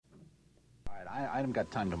I haven't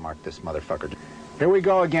got time to mark this motherfucker. Here we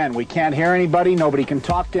go again. We can't hear anybody. Nobody can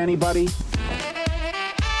talk to anybody.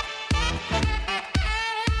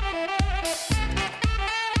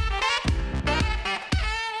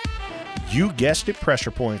 You guessed it,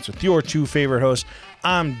 Pressure Points with your two favorite hosts.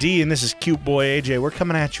 I'm D, and this is Cute Boy AJ. We're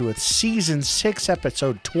coming at you with Season 6,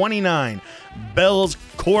 Episode 29, Belle's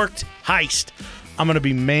Corked Heist. I'm going to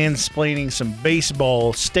be mansplaining some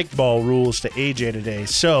baseball, stickball rules to AJ today.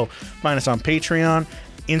 So, find us on Patreon,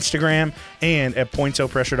 Instagram, and at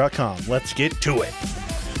pointsopressure.com. Let's get to it.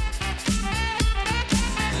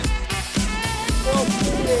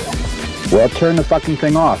 Well, turn the fucking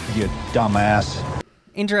thing off, you dumbass.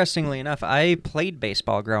 Interestingly enough, I played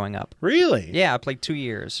baseball growing up. Really? Yeah, I played 2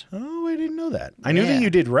 years. Oh, I didn't know that. I knew that you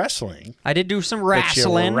did wrestling. I did do some That you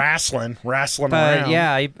were wrestling. wrestling But around.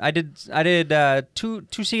 yeah, I did two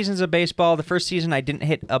seasons of baseball. The first season, I didn't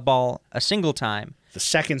hit a ball a single time. The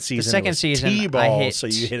second season, The second it was season, T-ball, I hit. so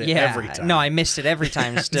you hit it yeah, every time. No, I missed it every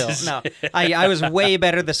time still. No, I was way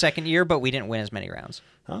better the second year, but we didn't win as many rounds.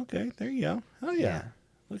 Okay, there you go. Oh, yeah.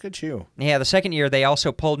 Look at you. Yeah, the second year, they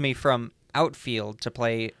also pulled me from outfield to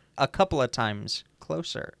play a couple of times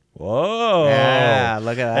closer. Whoa. Yeah,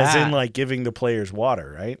 look at that. As in, like, giving the players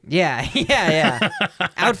water, right? Yeah.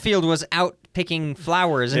 Outfield was out picking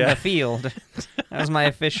flowers in the field. That was my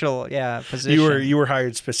official, position. You were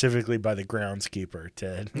hired specifically by the groundskeeper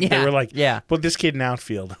to. Yeah, They were like, yeah. put this kid in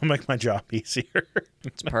outfield. I'll make my job easier.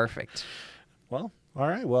 It's perfect. Well, all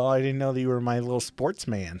right. Well, I didn't know that you were my little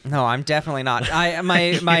sportsman. No, I'm definitely not.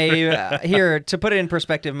 My here, to put it in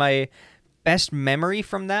perspective, my best memory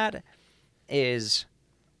from that is,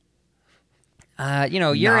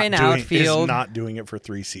 you're in outfield. Is not doing it for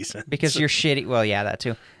 3 seasons. Because you're shitty. Well, yeah, that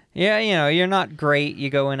too. Yeah, you're not great. You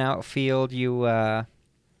go in outfield, you,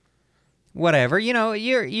 whatever.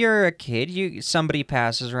 You're a kid. Somebody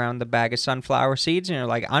passes around the bag of sunflower seeds, and you're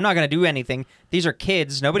like, I'm not going to do anything. These are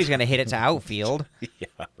kids. Nobody's going to hit it to outfield. Yeah,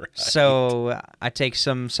 right. So I take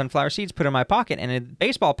some sunflower seeds, put it in my pocket, and in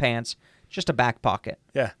baseball pants, just a back pocket.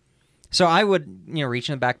 Yeah. So I would, reach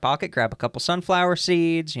in the back pocket, grab a couple sunflower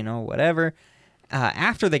seeds, whatever.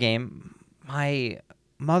 After the game, my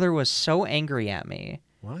mother was so angry at me.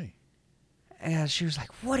 Why? She was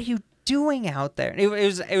like, "What are you doing out there?" It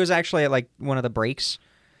was actually at like one of the breaks,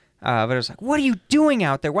 but it was like, "What are you doing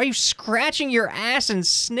out there? Why are you scratching your ass and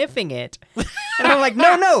sniffing it?" And I'm like,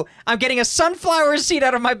 "No, I'm getting a sunflower seed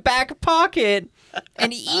out of my back pocket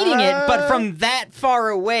and eating it, but from that far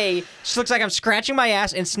away, it just looks like I'm scratching my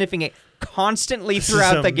ass and sniffing it constantly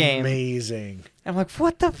throughout the game." Amazing. I'm like,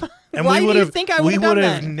 "What the fuck? And Why do you think I would have done that?" We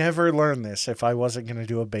would have never learned this if I wasn't going to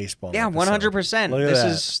do a baseball. Yeah,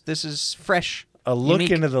 100%. This is fresh. A look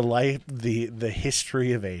unique. into the life, the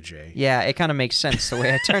history of AJ. Yeah, it kind of makes sense the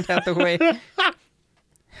way I turned out the way.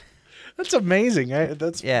 That's amazing.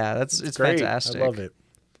 It's great. fantastic. I love it.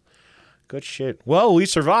 Good shit. Well, we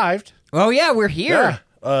survived. Oh yeah, we're here.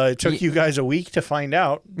 Yeah. It took you guys a week to find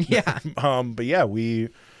out. Yeah. But yeah, we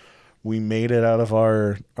made it out of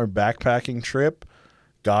our backpacking trip,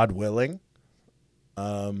 God willing.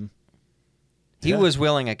 He was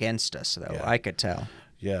willing against us, though. Yeah. I could tell.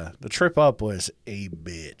 Yeah, the trip up was a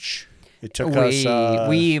bitch. It took us.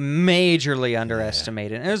 We majorly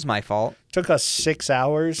underestimated. It was my fault. Took us 6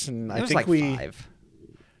 hours, and I think 5.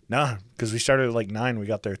 Nah, because we started at like 9. We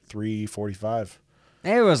got there 3:45.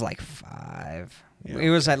 It was like 5. Yeah, it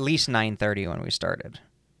was at least 9:30 when we started.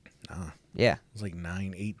 Nah, Yeah. it was like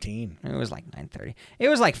 9:18. It was like 9:30. It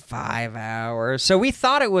was like 5 hours. So we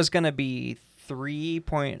thought it was going to be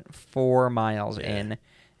 3.4 miles in.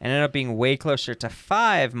 Ended up being way closer to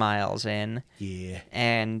 5 miles in. Yeah.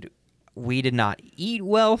 And we did not eat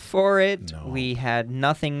well for it. No. We had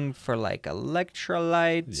nothing for like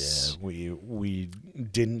electrolytes. Yeah, we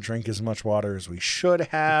didn't drink as much water as we should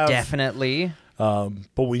have. Definitely. But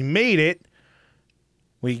we made it.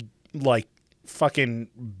 We like fucking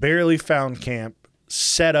barely found camp,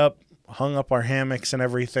 set up, hung up our hammocks and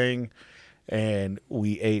everything, and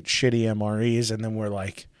we ate shitty MREs, and then we're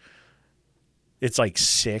like, it's like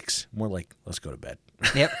 6. And we're like, let's go to bed.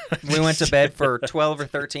 Yep. We went to bed for 12 or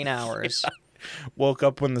 13 hours. Woke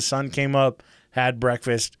up when the sun came up, had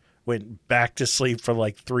breakfast, went back to sleep for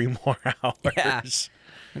like 3 more hours.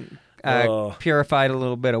 Yeah. Purified a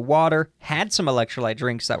little bit of water, had some electrolyte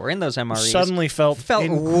drinks that were in those MREs. Suddenly felt way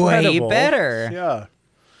incredible. better. Yeah.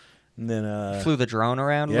 And then flew the drone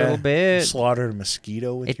around a little bit. Slaughtered a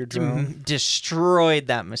mosquito with your drone. Destroyed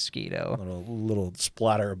that mosquito. Little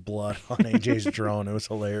splatter of blood on AJ's drone. It was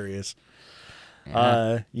hilarious.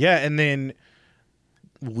 Yeah. And then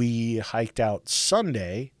we hiked out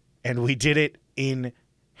Sunday, and we did it in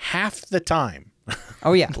half the time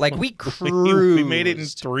Oh yeah, like we cruised. We made it in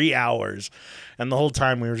 3 hours, and the whole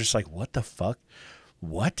time we were just like, "What the fuck?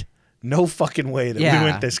 What? No fucking way that we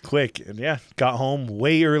went this quick!" And yeah, got home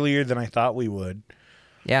way earlier than I thought we would.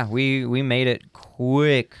 Yeah, we made it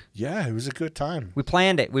quick. Yeah, it was a good time. We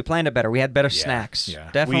planned it. We planned it better. We had better snacks. Yeah.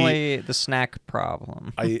 Definitely the snack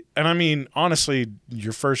problem. I mean, honestly,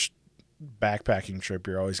 your first backpacking trip,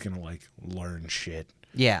 you're always gonna like learn shit.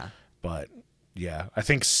 Yeah. But yeah, I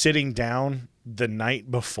think sitting down the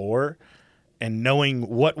night before and knowing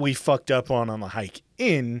what we fucked up on the hike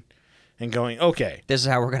in and going, okay, this is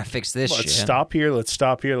how we're going to fix this let's shit. stop here. Let's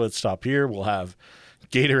stop here. Let's stop here. We'll have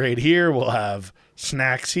Gatorade here. We'll have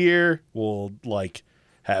snacks here. We'll like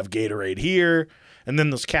have Gatorade here. And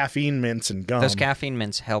then those caffeine mints and gum. Those caffeine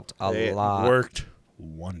mints helped a lot. Worked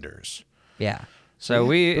wonders. Yeah.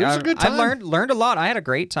 So it was a good time. I learned a lot. I had a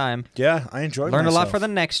great time. Yeah, I enjoyed Learned myself. a lot for the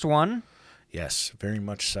next one. Yes, very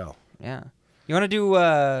much so. Yeah. You want to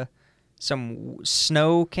do some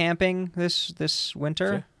snow camping this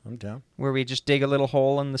winter? Yeah, I'm down. Where we just dig a little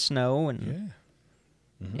hole in the snow and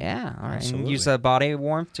yeah, all right, Absolutely. and use the body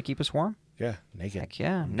warmth to keep us warm. Yeah, naked. Heck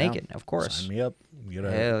yeah, I'm naked, down. of course. Sign me up. Get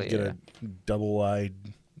Hell a double wide.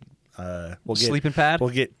 Sleeping pad? We'll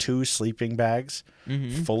get 2 sleeping bags,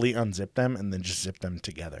 fully unzip them, and then just zip them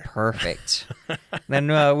together. Perfect. Then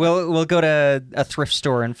we'll go to a thrift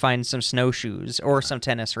store and find some snowshoes or some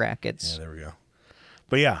tennis rackets. Yeah, there we go.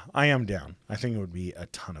 But yeah, I am down. I think it would be a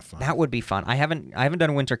ton of fun. That would be fun. I haven't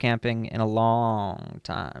done winter camping in a long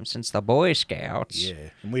time, since the Boy Scouts. Yeah,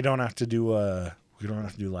 and we don't have to do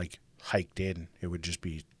like hiked in. It would just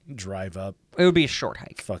be drive up. It would be a short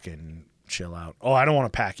hike. Fucking chill out. Oh, I don't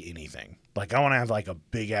want to pack anything. Like I want to have like a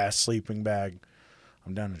big ass sleeping bag.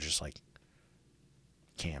 I'm down to just like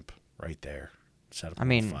camp right there. Set up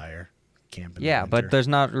a fire. Camp in the winter. But there's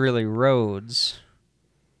not really roads.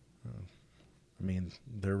 I mean,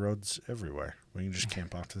 there are roads everywhere. We can just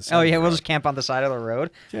camp off to the side. Oh, of yeah, the we'll road. just camp on the side of the road?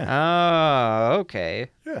 Yeah. Oh, okay.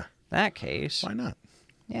 Yeah. That case. Why not?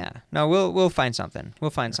 Yeah. No, we'll find something. We'll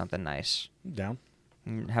find something nice. I'm down.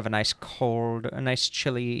 And have a nice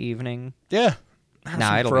chilly evening. Yeah. Have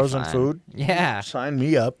some it'll frozen be fine. food. Yeah. Sign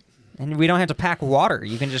me up. And we don't have to pack water.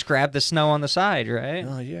 You can just grab the snow on the side, right?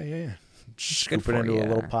 Oh, yeah. Just Good scoop it for into a ya.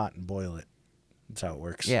 little pot and boil it. That's how it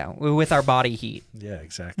works. Yeah, with our body heat. Yeah,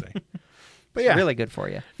 exactly. But yeah, Really good for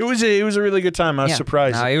you. it was a really good time. I was Yeah.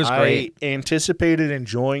 surprised. No, it was great. I anticipated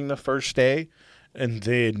enjoying the first day, and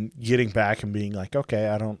then getting back and being like, okay,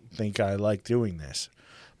 I don't think I like doing this.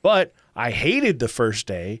 But I hated the first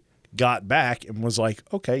day. Got back and was like,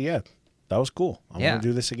 okay, yeah, that was cool. I'm gonna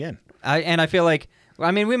do this again. And I feel like,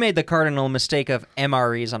 we made the cardinal mistake of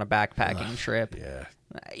MREs on a backpacking trip. Yeah.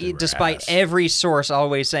 Despite ass. every source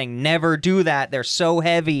always saying, never do that. They're so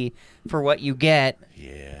heavy for what you get.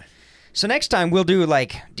 Yeah. So next time we'll do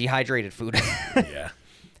like dehydrated food. Yeah.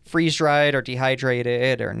 Freeze-dried or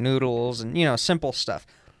dehydrated or noodles and, simple stuff.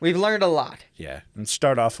 We've learned a lot. Yeah. And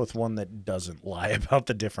start off with one that doesn't lie about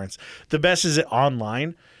the difference. The best is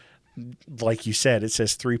online. Like you said, it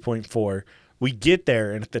says 3.4. We get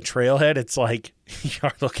there, and at the trailhead, it's like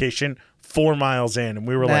our location 4 miles in, and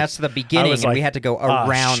we were That's the beginning, and we had to go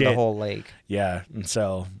around the whole lake. Yeah, and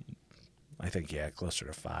so I think, closer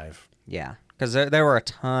to 5. Yeah, because there were a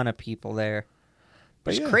ton of people there.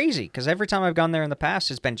 But It's crazy, because every time I've gone there in the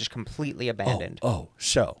past, it's been just completely abandoned.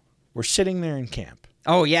 So we're sitting there in camp.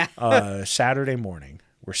 Oh, yeah. Saturday morning.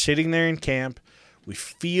 We're sitting there in camp. We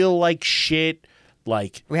feel like shit.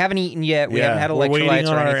 Like we haven't eaten yet. We haven't had we're electrolytes waiting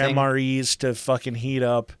on or our anything. MREs to fucking heat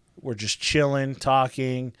up. We're just chilling,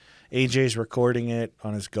 talking. AJ's recording it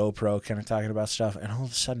on his GoPro, kind of talking about stuff. And all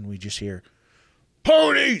of a sudden, we just hear,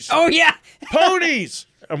 ponies! Oh, yeah. Ponies!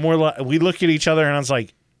 And we look at each other, and I was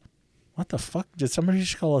like, what the fuck? Did somebody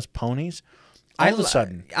just call us ponies? All of a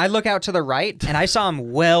sudden. I look out to the right, and I saw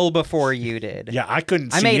him well before you did. Yeah, I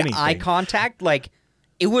couldn't see I made anything. eye contact. Like,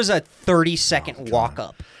 it was a 30-second walk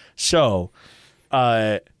up. So,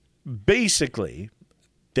 basically,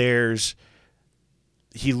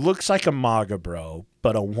 he looks like a MAGA bro,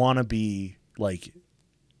 but a wannabe, like,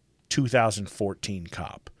 2014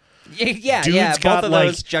 cop. Yeah, Dude's yeah. got, Both of like,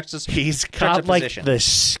 those he's got, like, juxtaposition. the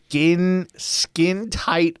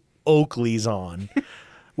skin-tight Oakleys on,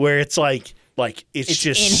 where it's like it's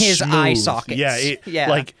just in his eye smooth. sockets. Yeah,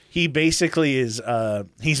 like, he basically is,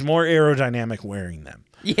 he's more aerodynamic wearing them.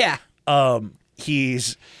 Yeah.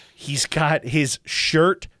 He's got his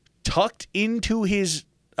shirt tucked into his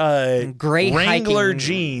Gray Wrangler hiking.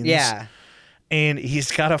 jeans. Yeah. And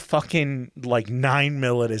he's got a fucking like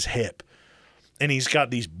 9mm at his hip. And he's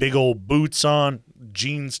got these big old boots on,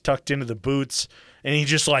 jeans tucked into the boots, And he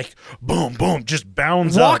just like, boom, boom, just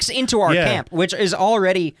bounds Walks up. into our Yeah. camp, which is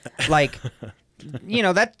already like,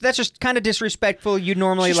 that's just kind of disrespectful. You'd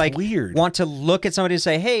normally It's just like weird. want to look at somebody and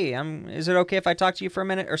say, "Hey, is it okay if I talk to you for a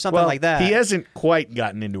minute?" or something Well, like that. he hasn't quite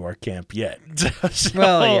gotten into our camp yet. So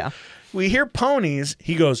Well, yeah. we hear ponies.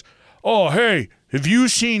 He goes, "Oh, hey, have you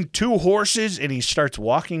seen 2 horses?" And he starts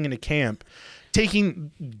walking into camp,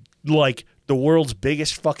 taking like the world's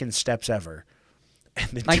biggest fucking steps ever. And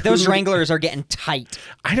the Like those dude- wranglers are getting tight.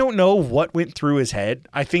 I don't know what went through his head.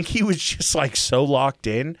 I think he was just like so locked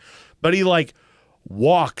in, but he like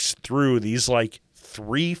walks through these like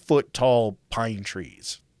 3-foot tall pine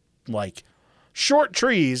trees, like short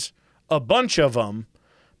trees, a bunch of them,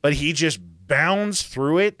 but he just bounds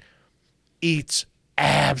through it, eats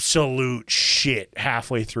absolute shit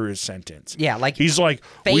halfway through his sentence. Yeah, like He's like,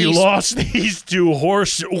 we face- lost these 2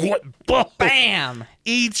 horses. What? bam.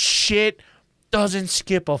 Eats shit. Doesn't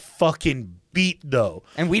skip a fucking beat though.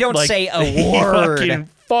 And we don't Like, say a he word. fucking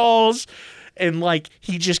falls, and like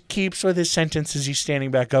he just keeps with his sentences. He's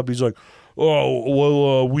standing back up. He's like, "Oh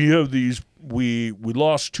well, we have these. We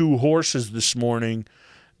lost 2 horses this morning.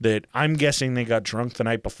 That I'm guessing they got drunk the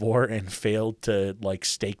night before and failed to like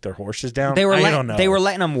stake their horses down. They were I don't know. they were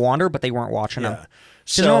letting them wander, but they weren't watching them. Yeah.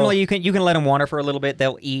 Because So normally you can let them wander for a little bit.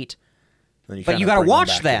 They'll eat. then But kinda you got to bring watch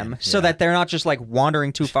back them in. so Yeah. that they're not just like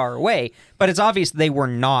wandering too far away. But it's obvious they were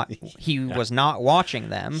not. He was not watching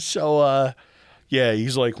them. So, yeah,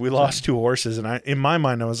 he's like, we lost 2 horses, and in my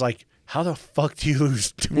mind, I was like, how the fuck do you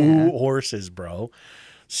lose 2 horses, bro?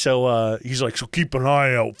 So he's like, so keep an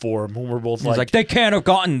eye out for him. And we're both He's like, they can't have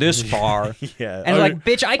gotten this far. yeah, And like,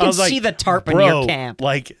 bitch, I can was like, see the tarp in bro, your camp.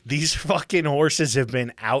 Like these fucking horses have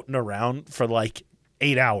been out and around for like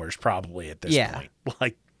 8 hours, probably at this Yeah. point.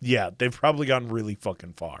 Like, yeah, they've probably gotten really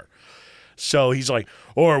fucking far. So he's like,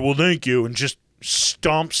 all right, well, thank you, and just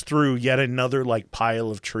stomps through yet another like pile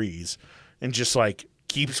of trees, and just like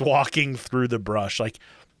keeps walking through the brush. Like,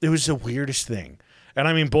 it was the weirdest thing. And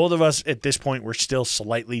I mean, both of us at this point were still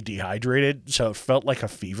slightly dehydrated, so it felt like a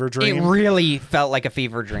fever dream. It really felt like a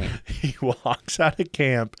fever dream. He walks out of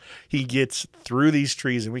camp. He gets through these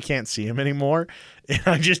trees, and we can't see him anymore. And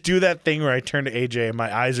I just do that thing where I turn to AJ, and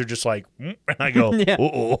my eyes are just like, and I go, Yeah.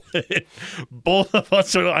 uh-oh. Both of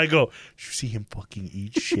us are, I go, did you see him fucking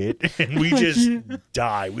eat shit? And we just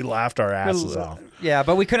die. We laughed our asses off. Yeah,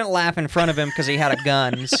 but we couldn't laugh in front of him because he had a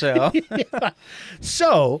gun. So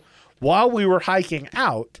So while we were hiking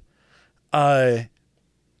out,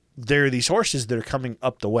 there are these horses that are coming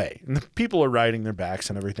up the way, and the people are riding their backs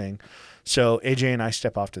and everything. So AJ and I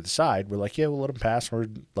step off to the side. We're like, yeah, we'll let them pass. We're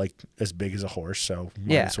like as big as a horse, so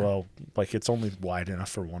might Yeah. as well. Like, it's only wide enough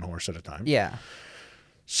for one horse at a time. yeah,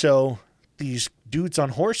 So these dudes on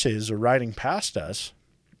horses are riding past us,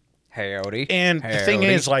 howdy. and the thing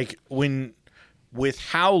is, like, with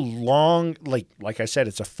how long, like I said,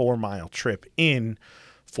 it's a 4-mile trip in,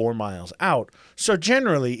 4 miles out. So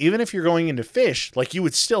generally, even if you're going into fish, like, you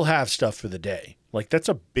would still have stuff for the day. Like, that's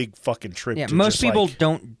a big fucking trip. Yeah, to most just, people like-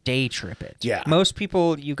 don't day trip it. Yeah. Most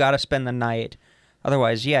people, you got to spend the night.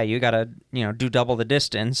 Otherwise, yeah, you got to, do double the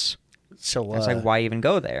distance. So It's like, why even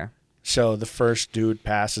go there? So the first dude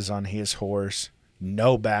passes on his horse,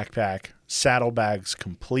 no backpack, saddlebags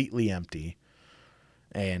completely empty,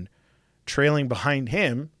 and trailing behind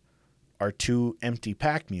him are 2 empty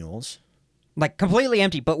pack mules. Like, completely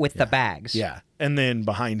empty, but with the bags. Yeah. And then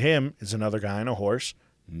behind him is another guy on a horse,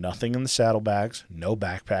 nothing in the saddlebags, no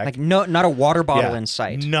backpack. Like, no, not a water bottle Yeah, in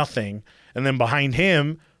sight. Nothing. And then behind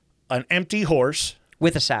him, an empty horse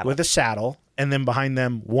With a saddle. with a saddle, and then behind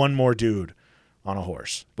them, one more dude on a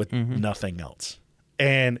horse with Mm-hmm. nothing else.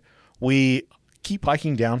 And we keep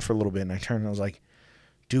hiking down for a little bit, and I turned and I was like,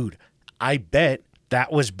 dude, I bet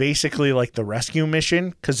that was basically like the rescue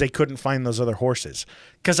mission because they couldn't find those other horses.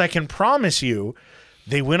 Because I can promise you,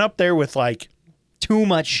 they went up there with like Too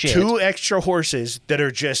much shit. 2 extra horses that are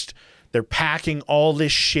just, they're packing all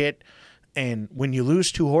this shit. And when you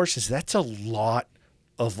lose 2 horses, that's a lot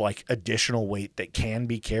of like additional weight that can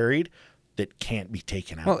be carried that can't be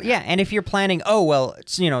taken out. Well, yeah, and if you're planning,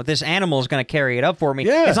 it's, this animal is going to carry it up for me.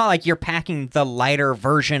 Yeah. It's not like you're packing the lighter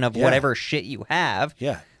version of Yeah. whatever shit you have.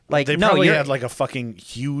 Yeah. Like, they no, probably you're- had like a fucking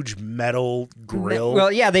huge metal grill.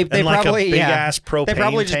 Well, yeah, they and like probably a big ass propane They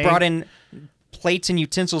probably just tank. brought in plates and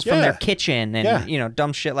utensils from their Yeah. kitchen and Yeah.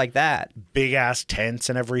 dumb shit like that. Big ass tents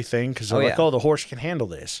and everything because they're Oh, like, yeah. oh, the horse can handle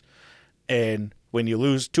this. And when you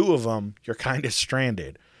lose 2 of them, you're kind of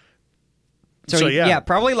stranded. So, yeah.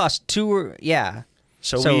 probably lost 2. Yeah,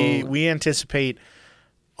 So So- we anticipate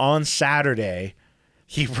on Saturday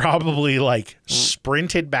he probably like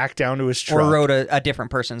sprinted back down to his truck. Or rode a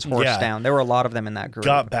different person's horse down. There were a lot of them in that group.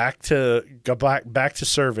 Got back to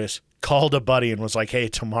service, called a buddy and was like, hey,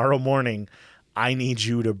 tomorrow morning, I need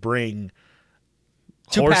you to bring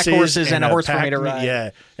 2 pack horses and a horse for me to ride. Yeah,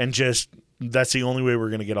 and just, that's the only way we're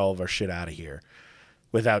going to get all of our shit out of here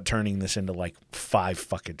without turning this into like 5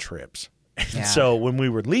 fucking trips. And so when we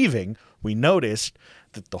were leaving, we noticed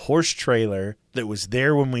that the horse trailer that was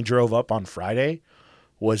there when we drove up on Friday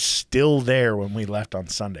was still there when we left on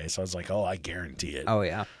Sunday. So I was like, oh, I guarantee it. Oh,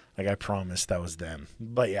 yeah. Like, I promised that was them.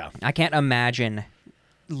 But yeah. I can't imagine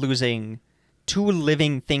losing 2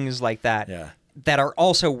 living things like that. Yeah. That are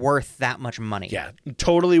also worth that much money. Yeah,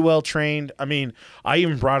 totally well trained. I mean, I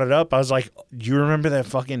even brought it up. I was like, you remember that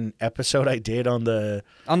fucking episode I did on the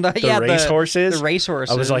race horses? The race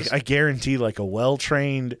horses. I was like, I guarantee like a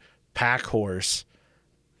well-trained pack horse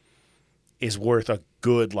is worth a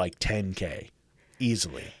good like $10K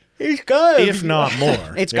easily. He's got if not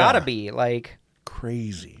more. It's got to be like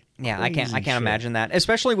crazy. Yeah, crazy I can't imagine that,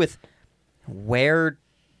 especially with where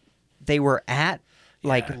they were at.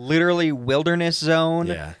 Like literally wilderness zone.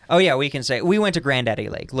 Yeah. Oh yeah, we can say we went to Granddaddy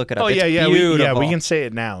Lake. Look it up. Oh yeah, it's yeah, beautiful. we can say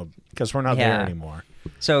it now because we're not there anymore.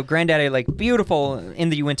 So Granddaddy Lake, beautiful in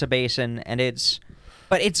the Uinta Basin, and it's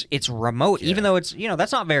remote. Even though it's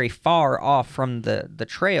that's not very far off from the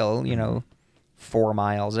trail. 4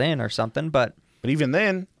 miles in or something. But even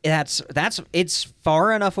then, it's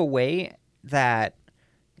far enough away that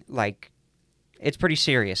like it's pretty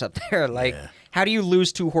serious up there. Like how do you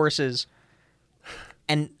lose 2 horses?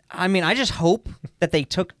 And I mean, I just hope that they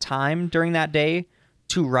took time during that day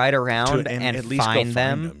to ride around and at least find go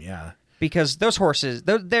them. Yeah, because those horses,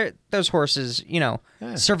 those horses,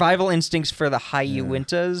 survival instincts for the high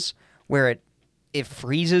Uintas, where it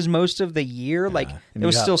freezes most of the year. Like it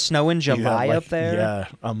was still snow in July up there. Yeah,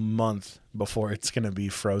 a month before it's gonna be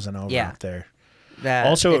frozen over up there.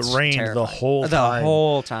 Also, it rained terrifying. the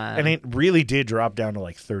whole time. And it really did drop down to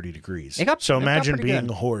like 30 degrees. Imagine being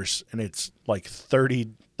a horse and it's like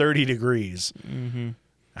 30 degrees. Mm-hmm.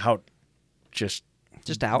 Out. Just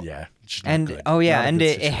out. Yeah. And good. And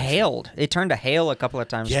it hailed. It turned to hail a couple of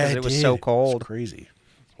times because it was so cold. It was crazy.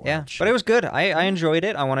 Yeah, but it was good. I enjoyed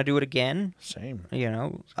it. I want to do it again. Same.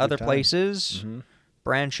 Other places,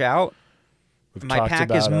 branch out. My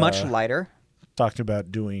pack is much lighter. Talked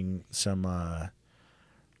about doing some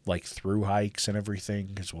like through hikes and everything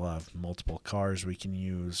because we'll have multiple cars we can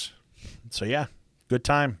use. So yeah, good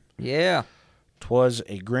time. Yeah. 'Twas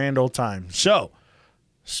a grand old time. So,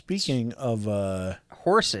 speaking of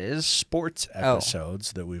horses, sports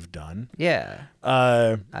episodes that we've done. Yeah.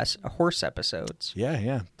 Horse episodes.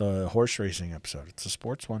 Yeah. The horse racing episode. It's a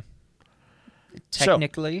sports one.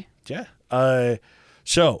 Technically. So, yeah.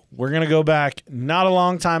 So, we're going to go back not a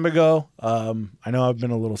long time ago. I know I've been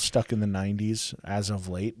a little stuck in the 90s as of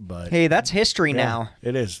late, but... Hey, that's history now.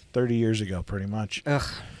 It is. 30 years ago, pretty much. Ugh.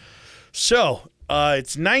 So,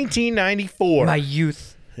 it's 1994. My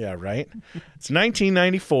youth. Yeah, right? It's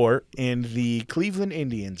 1994, and the Cleveland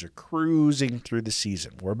Indians are cruising through the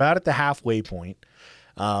season. We're about at the halfway point.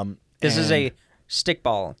 This is a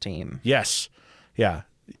stickball team. Yes. Yeah.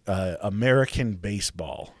 American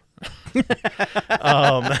baseball.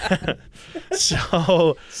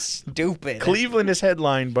 So stupid. Cleveland is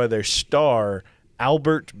headlined by their star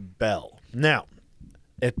Albert Belle. Now,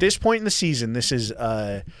 at this point in the season, this is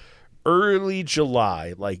early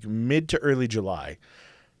July, like mid to early July.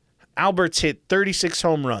 Albert's hit 36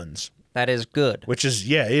 home runs. That is good. Which is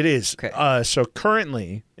it is. Okay. So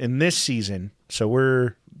currently in this season, so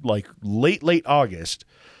we're like late August,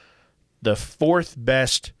 the 4th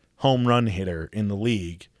best home run hitter in the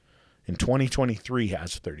league in 2023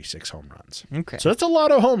 has 36 home runs. Okay. So that's a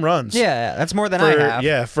lot of home runs. Yeah, that's more than I have.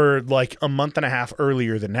 Yeah, for like a month and a half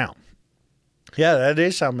earlier than now. Yeah, that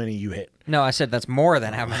is how many you hit. No, I said that's more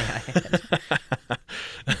than how many I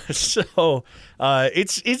hit. So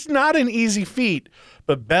it's not an easy feat,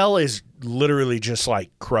 but Belle is literally just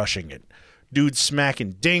like crushing it. Dude's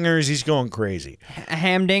smacking dingers. He's going crazy.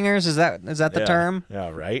 Ham dingers? Is that the term? Yeah,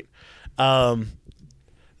 right.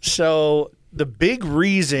 So the big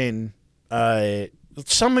reason,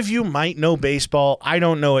 some of you might know baseball. I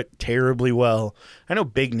don't know it terribly well. I know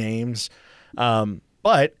big names.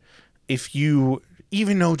 But if you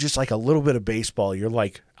even know just like a little bit of baseball, you're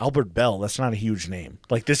like, Albert Belle, that's not a huge name.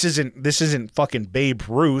 Like this isn't fucking Babe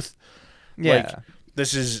Ruth. Yeah. Like,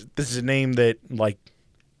 this is a name that like,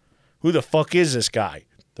 who the fuck is this guy?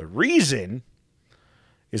 The reason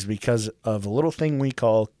is because of a little thing we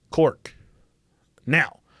call cork.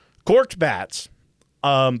 Now, corked bats,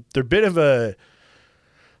 they're a bit of a,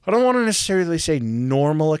 I don't want to necessarily say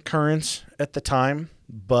normal occurrence at the time.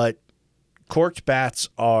 but corked bats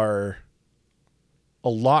are a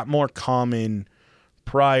lot more common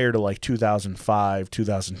prior to like 2005,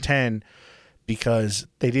 2010, because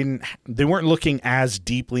they weren't looking as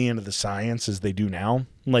deeply into the science as they do now.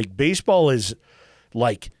 Like baseball is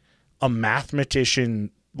like a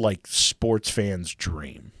mathematician, like sports fan's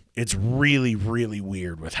dream. It's really, really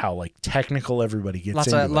weird with how like technical everybody gets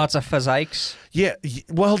into it. Lots of physics. Yeah,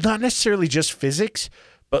 well, not necessarily just physics,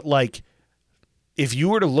 but like if you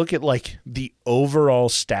were to look at like the overall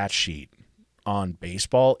stat sheet on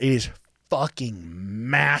baseball, it is fucking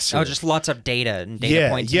massive. Oh, just lots of data and data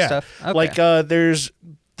points and stuff. Okay. Like there's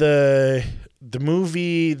the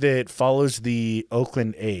movie that follows the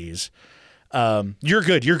Oakland A's. You're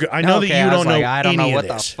good. I know that you don't know I don't know any what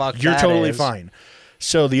of this. the fuck You're that totally is. fine.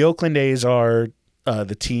 So the Oakland A's are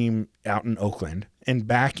the team out in Oakland, and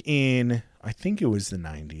back in I think it was the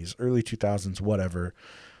 90s, early 2000s, whatever.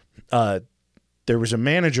 There was a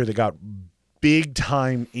manager that got big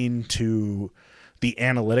time into the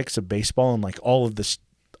analytics of baseball and like all of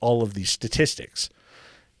these statistics.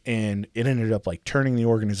 And it ended up like turning the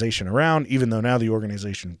organization around, even though now the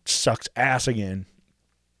organization sucks ass again.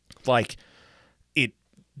 Like it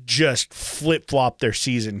just flip-flopped their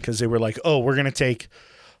season because they were like, oh, we're going to take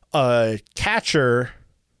a catcher,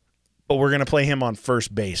 but we're going to play him on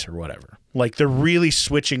first base or whatever. Like they're really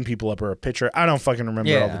switching people up, or a pitcher. I don't fucking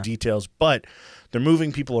remember all the details, but they're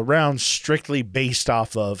moving people around strictly based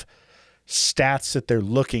off of stats that they're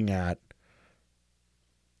looking at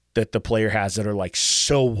that the player has that are like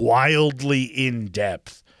so wildly in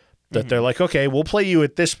depth that they're like, okay, we'll play you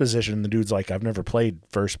at this position. And the dude's like, I've never played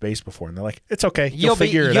first base before. And they're like, it's okay. You'll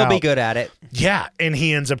figure it out. You'll be good at it. Yeah. And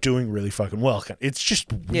he ends up doing really fucking well. It's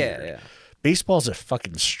just weird. Yeah. Baseball's a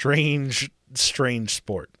fucking strange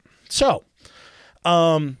sport. So,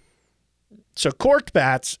 corked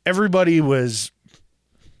bats, everybody was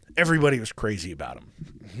crazy about them.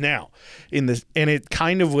 Now, and it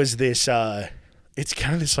kind of was this, it's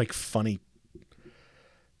kind of this like funny,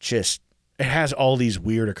 just, it has all these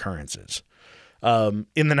weird occurrences. In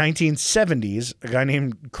the 1970s, a guy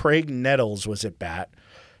named Craig Nettles was at bat,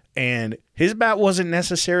 and his bat wasn't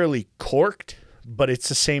necessarily corked, but it's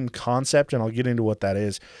the same concept, and I'll get into what that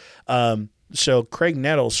is. So Craig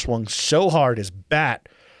Nettles swung so hard his bat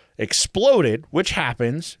exploded, which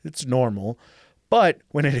happens. It's normal. But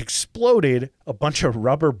when it exploded, a bunch of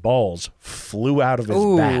rubber balls flew out of his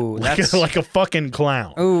bat like a fucking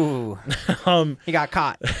clown. Ooh. He got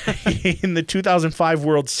caught. In the 2005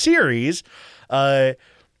 World Series, it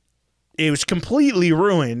was completely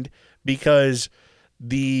ruined because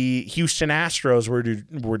the Houston Astros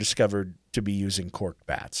were discovered to be using corked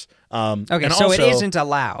bats. Okay, so it isn't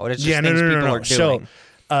allowed. It's just things people are doing.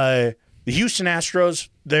 So, the Houston Astros,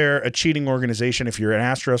 they're a cheating organization. If you're an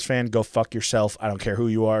Astros fan, go fuck yourself. I don't care who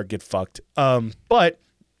you are. Get fucked. But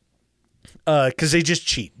because they just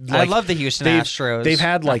cheat. Like, I love the Houston Astros. They've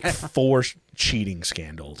had like 4 cheating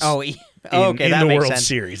scandals. Okay, that makes the World sense.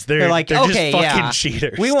 Series. They're like, just fucking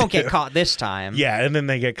cheaters. We won't get caught this time. Yeah, and then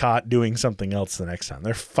they get caught doing something else the next time.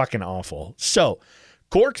 They're fucking awful. So,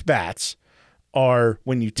 corked bats are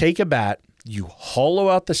when you take a bat, you hollow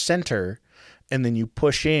out the center, and then you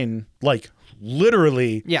push in, like,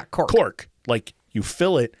 literally cork. Like, you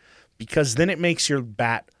fill it, because then it makes your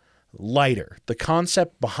bat lighter. The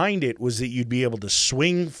concept behind it was that you'd be able to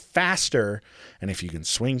swing faster, and if you can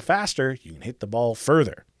swing faster, you can hit the ball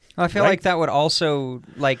further. Well, I feel like that would also,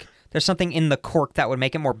 like, there's something in the cork that would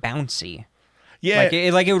make it more bouncy. Yeah.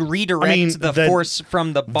 Like it would redirect the force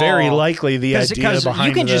from the ball. Very likely the idea behind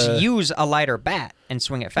you can just use a lighter bat and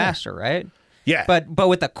swing it faster, right? Yeah. But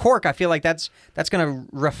with the cork, I feel like that's going to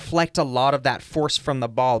reflect a lot of that force from the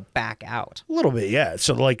ball back out. A little bit, yeah.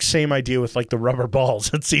 So, like, same idea with, like, the rubber balls.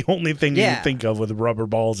 That's the only thing you can think of with rubber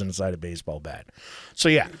balls inside a baseball bat. So,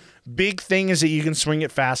 yeah, big thing is that you can swing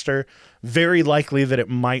it faster. Very likely that it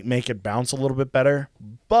might make it bounce a little bit better.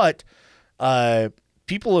 But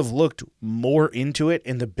people have looked more into it,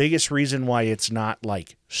 and the biggest reason why it's not,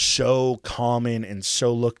 like, so common and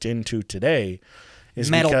so looked into today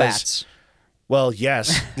is metal because... bats. Well,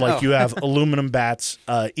 yes, like you have aluminum bats.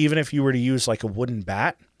 Even if you were to use like a wooden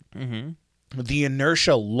bat, the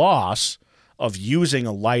inertia loss of using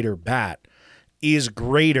a lighter bat is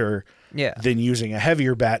greater than using a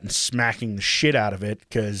heavier bat and smacking the shit out of it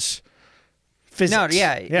because physics. No,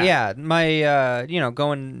 yeah. My,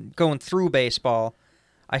 going through baseball,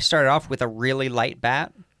 I started off with a really light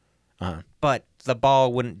bat, but the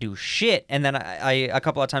ball wouldn't do shit. And then a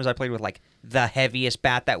couple of times I played with like the heaviest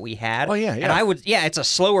bat that we had. Oh, yeah. And it's a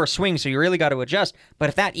slower swing, so you really got to adjust. But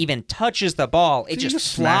if that even touches the ball, it just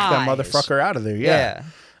smack that motherfucker out of there. Yeah.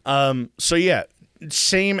 So,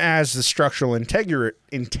 same as the structural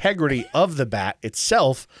integrity of the bat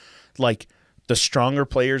itself, like the stronger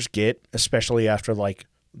players get, especially after like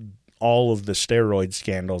all of the steroid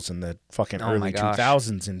scandals in the fucking early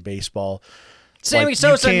 2000s in baseball. Sammy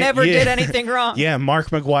Sosa never did anything wrong. Yeah, Mark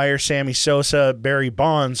McGwire, Sammy Sosa, Barry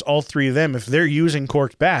Bonds, all three of them, if they're using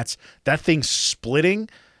corked bats, that thing's splitting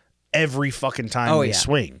every fucking time they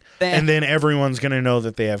swing. And then everyone's going to know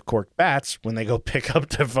that they have corked bats when they go pick up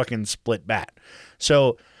the fucking split bat.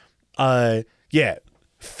 So,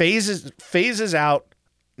 phases out.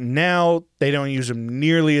 Now they don't use them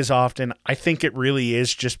nearly as often. I think it really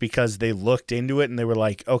is just because they looked into it and they were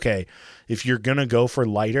like, okay, if you're going to go for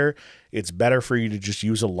lighter, it's better for you to just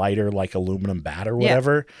use a lighter like aluminum bat or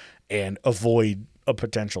whatever and avoid a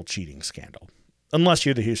potential cheating scandal. Unless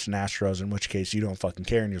you're the Houston Astros, in which case you don't fucking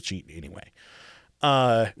care and you'll cheat anyway.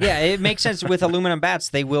 It makes sense with aluminum bats.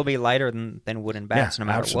 They will be lighter than wooden bats no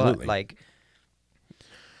matter what. Like,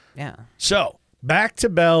 So, back to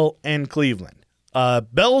Belle and Cleveland.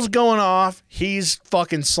 Belle's going off. He's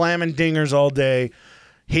fucking slamming dingers all day,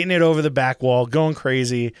 hitting it over the back wall, going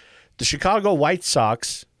crazy. The Chicago White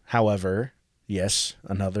Sox, however, that's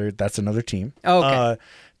another team. Oh, okay.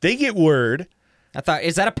 They get word. I thought,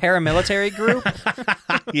 is that a paramilitary group?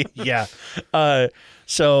 Yeah.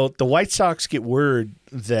 So the White Sox get word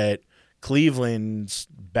that Cleveland's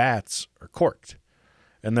bats are corked.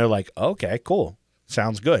 And they're like, okay, cool.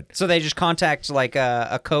 Sounds good. So they just contact like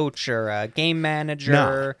a coach or a game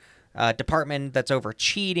manager, a department that's over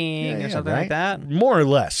cheating or something like that? More or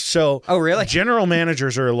less. So really? General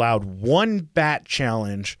managers are allowed one bat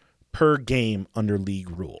challenge per game under league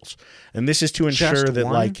rules. And this is to ensure Just that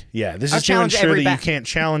one? this is to ensure that you can't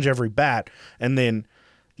challenge every bat and then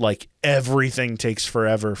like everything takes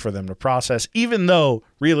forever for them to process, even though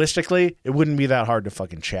realistically it wouldn't be that hard to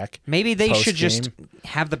fucking check. Maybe they should just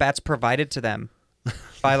have the bats provided to them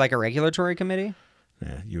by like a regulatory committee.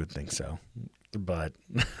 Yeah, you would think so. But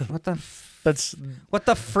what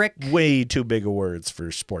the frick? Way too big of words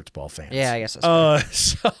for sports ball fans. Yeah, I guess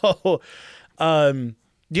that's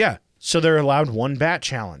So they're allowed one bat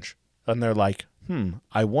challenge. And they're like,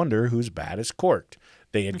 I wonder whose bat is corked.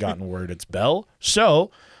 They had gotten word it's Belle.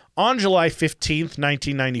 So on July 15th,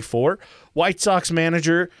 1994, White Sox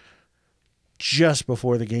manager, just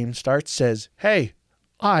before the game starts, says, hey,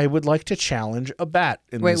 I would like to challenge a bat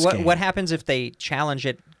in this game. What happens if they challenge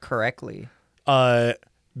it correctly?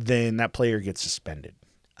 Then that player gets suspended.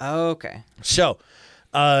 Oh, okay. So,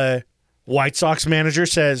 White Sox manager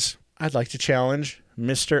says, I'd like to challenge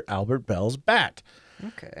Mr. Albert Belle's bat.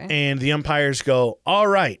 Okay. And the umpires go, all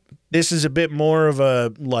right, this is a bit more of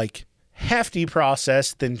a, hefty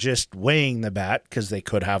process than just weighing the bat, because they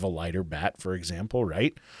could have a lighter bat, for example,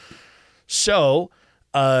 right? So,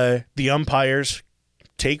 the umpires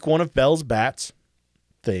take one of Belle's bats,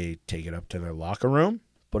 they take it up to their locker room,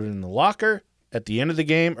 put it in the locker. At the end of the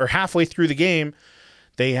game, or halfway through the game,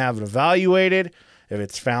 they have it evaluated. If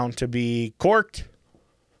it's found to be corked,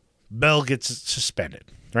 Belle gets suspended,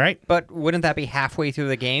 right? But wouldn't that be halfway through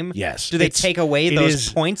the game? Yes. Do they take away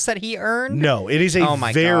those points that he earned? No, it is a God.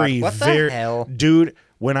 What the hell? Dude,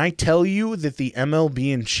 when I tell you that the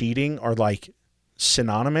MLB and cheating are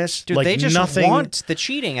synonymous, dude, they just want the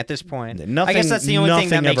cheating at this point. I guess that's the only thing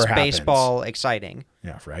that makes baseball exciting.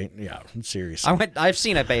 Yeah, right? Yeah, seriously. I've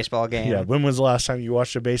seen a baseball game. Yeah, when was the last time you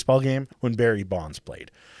watched a baseball game? When Barry Bonds played.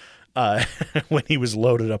 When he was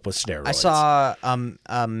loaded up with steroids. I saw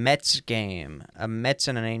a Mets game, a Mets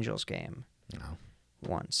and an Angels game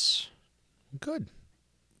once. Good.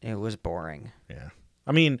 It was boring. Yeah.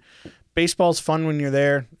 I mean, baseball's fun when you're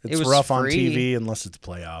there. It's rough free on TV unless it's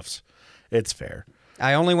playoffs. It's fair.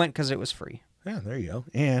 I only went because it was free. Yeah, there you go.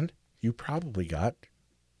 And you probably got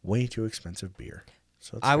way too expensive beer.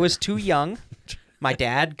 So I was too young. My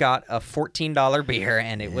dad got a $14 beer,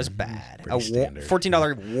 and it was bad. A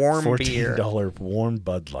 $14 warm beer. $14 warm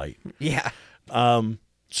Bud Light. Yeah.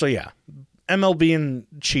 So, yeah. MLB and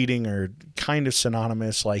cheating are kind of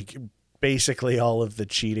synonymous. Basically all of the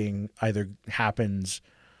cheating either happens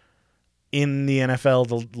in the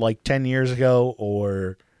NFL 10 years ago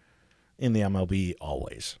or in the MLB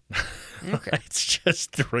always. Okay. It's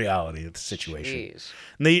just the reality of the situation. Jeez.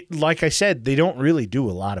 And they, like I said, they don't really do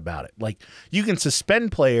a lot about it. You can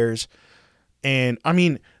suspend players, and I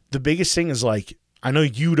mean, the biggest thing is I know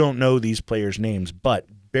you don't know these players' names, but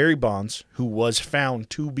Barry Bonds, who was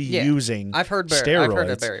found to be using steroids. I've heard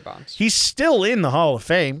of Barry Bonds. He's still in the Hall of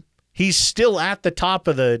Fame. He's still at the top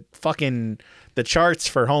of the charts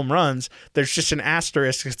for home runs. There's just an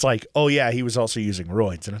asterisk. It's oh yeah, he was also using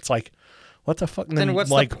roids, and it's what the fuck? Then what's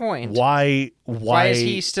the point? Why is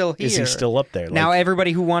he still here? Is he still up there? Now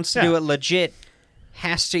everybody who wants to do it legit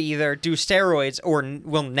has to either do steroids or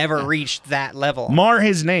will never reach that level. Mar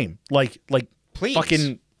his name. Like Please.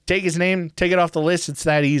 fucking take his name, take it off the list. It's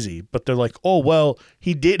that easy. But they're like, oh, well,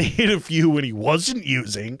 he did hit a few when he wasn't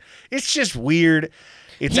using. It's just weird.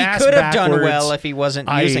 It's He ass could have done backwards. well if he wasn't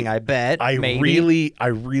using, I bet. I maybe.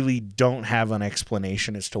 really don't have an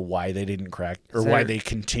explanation as to why they didn't crack or why they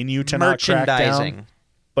continue to not crack merchandising. down.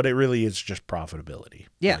 But it really is just profitability.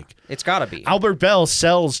 Yeah, Like, it's got to be. Albert Belle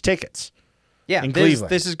sells tickets. Yeah, in this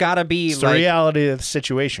Cleveland. has got to be It's the like reality of the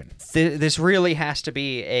situation. this really has to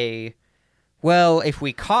be a. Well, if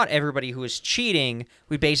we caught everybody who was cheating,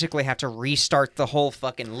 we basically have to restart the whole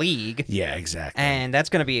fucking league. Yeah, exactly. And that's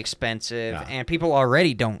going to be expensive, Yeah. and people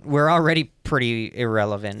already don't. We're already pretty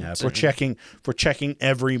irrelevant. Yeah, if we're checking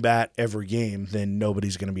every bat every game, then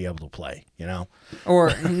nobody's going to be able to play. You know,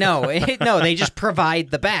 Or no, no, they just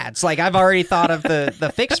provide the bats. Like I've already thought of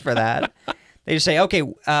the fix for that. They just say, okay,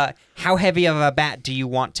 how heavy of a bat do you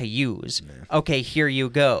want to use? Okay, here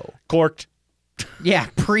you go. corked. Yeah,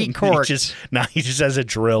 pre-corked. He just has a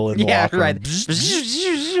drill in the Yeah, locker room. right.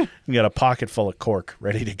 You got a pocket full of cork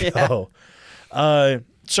ready to go.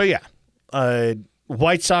 So yeah,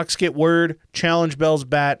 White Sox get word, challenge Belle's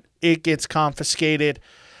bat, it gets confiscated,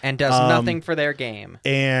 And does nothing for their game.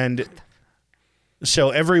 and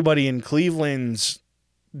so everybody in Cleveland's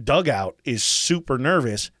dugout is super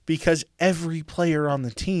nervous because every player on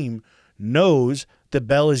the team knows that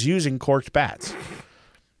Belle is using corked bats.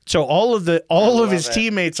 So all of his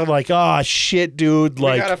teammates are like, "Oh shit, dude! We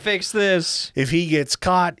Like, gotta fix this. if he gets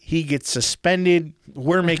caught, he gets suspended.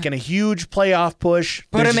 We're making a huge playoff push.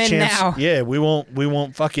 Put There's him a in chance- now. Yeah, we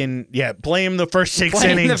won't fucking play him the first six Play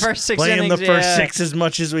him the innings. first six play him innings, the first yeah. six as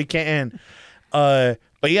much as we can. But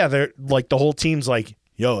yeah, they're like the whole team's like,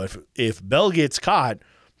 yo, if Belle gets caught,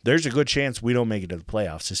 there's a good chance we don't make it to the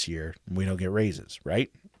playoffs this year and we don't get raises,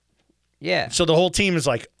 right? Yeah. So the whole team is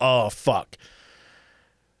like, oh fuck.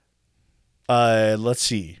 Let's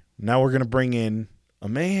see. Now we're gonna bring in a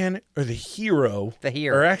man or the hero. The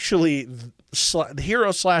hero. Or actually the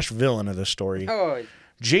hero / villain of the story. Oh,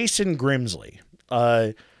 Jason Grimsley.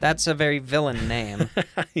 that's a very villain name.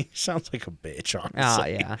 He sounds like a bitch,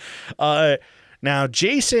 honestly. yeah. Now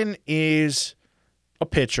Jason is a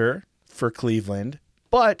pitcher for Cleveland,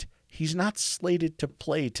 but he's not slated to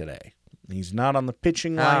play today. He's not on the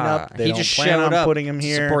pitching lineup. They he don't just plan showed on up putting him to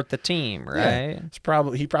here. support the team, right? Yeah,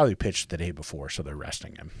 he probably pitched the day before, so they're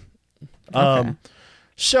resting him. Okay.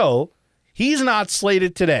 So he's not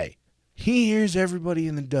slated today. He hears everybody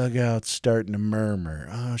in the dugout starting to murmur.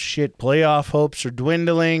 Oh shit, playoff hopes are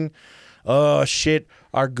dwindling. Oh shit,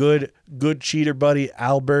 our good cheater buddy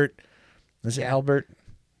Albert. Is it Albert?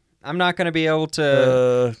 I'm not going to be able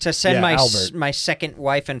to send yeah, my second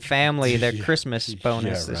wife and family their Christmas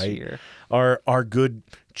bonus this right. year. Our good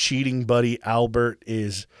cheating buddy Albert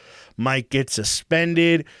might get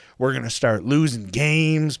suspended. We're going to start losing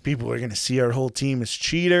games. People are going to see our whole team as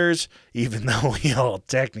cheaters, even though we all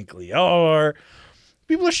technically are.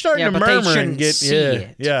 People are starting to but they murmur and shouldn't get see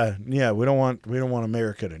it. Yeah. We don't want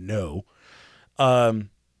America to know.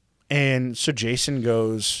 And so Jason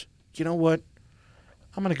goes, you know what?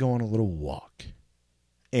 I'm going to go on a little walk.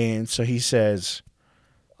 And so he says,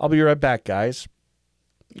 I'll be right back, guys.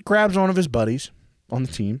 He grabs one of his buddies on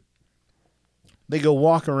the team. They go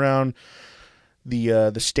walk around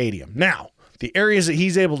the stadium. Now, the areas that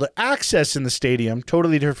he's able to access in the stadium,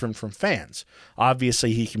 totally different from fans.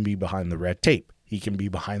 Obviously, he can be behind the red tape. He can be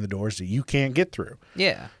behind the doors that you can't get through.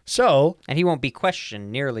 Yeah. So, And he won't be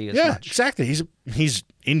questioned nearly as yeah, much. exactly. He's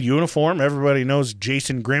in uniform. Everybody knows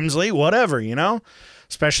Jason Grimsley, whatever, you know,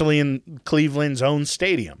 especially in Cleveland's own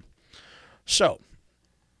stadium. So,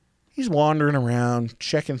 he's wandering around,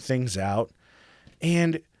 checking things out,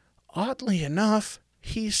 and oddly enough,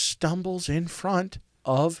 he stumbles in front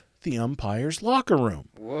of the umpire's locker room.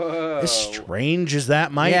 Whoa. As strange as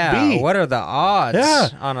that might yeah, be. what are the odds Yeah.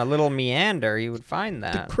 on a little meander you would find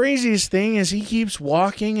that? The craziest thing is he keeps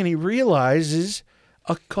walking and he realizes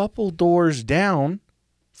a couple doors down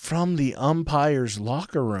from the umpire's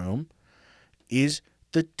locker room is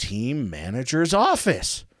the team manager's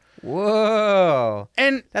office. Whoa.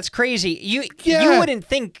 And That's crazy. You Yeah. wouldn't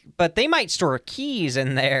think, but they might store keys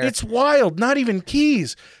in there. it's wild, not even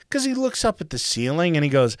keys, because he looks up at the ceiling and he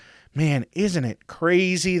goes, man, isn't it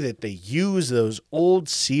crazy that they use those old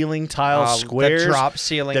ceiling tile squares the drop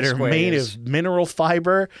ceiling that are made squares. of mineral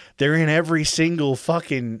fiber? They're in every single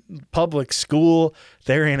fucking public school.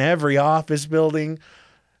 They're in every office building.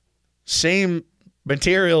 Same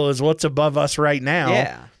material as what's above us right now.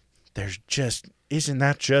 Yeah. Isn't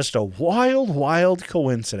that just a wild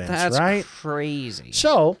coincidence, That's right? crazy.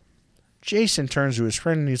 So Jason turns to his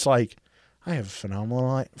friend and he's like, I have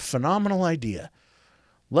a phenomenal idea.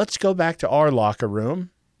 Let's go back to our locker room.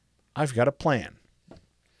 I've got a plan.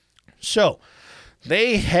 So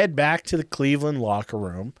they head back to the Cleveland locker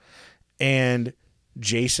room, and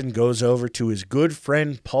Jason goes over to his good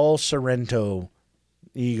friend Paul Sorrento.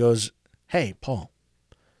 He goes, "Hey, Paul,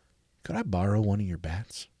 could I borrow one of your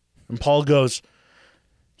bats?" And Paul goes,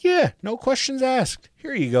 "Yeah, no questions asked.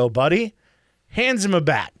 Here you go, buddy." Hands him a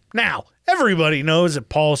bat. Now, everybody knows that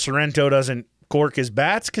Paul Sorrento doesn't cork his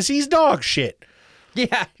bats because he's dog shit.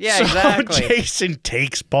 Yeah, So exactly. Jason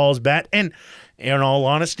takes Paul's bat, and in all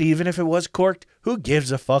honesty, even if it was corked, who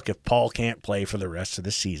gives a fuck if Paul can't play for the rest of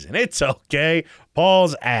the season? It's okay.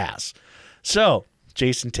 Paul's ass. So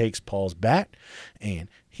Jason takes Paul's bat, and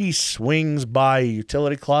he swings by a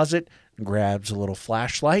utility closet, grabs a little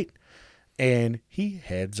flashlight, and he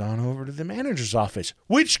heads on over to the manager's office,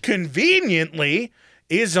 which conveniently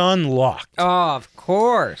is unlocked. Oh, of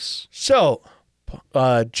course. So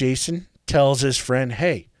Jason tells his friend,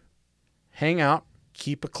 "Hey, hang out,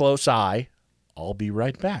 keep a close eye. I'll be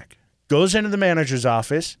right back." Goes into the manager's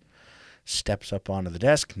office, steps up onto the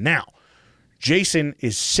desk. Now, Jason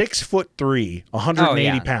is 6'3",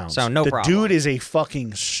 180 pounds. So no problem. The dude is a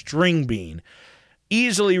fucking string bean.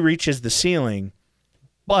 Easily reaches the ceiling,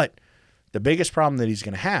 but the biggest problem that he's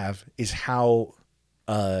going to have is how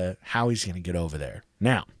he's going to get over there.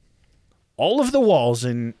 Now, all of the walls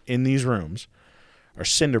in these rooms are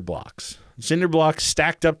cinder blocks. Cinder blocks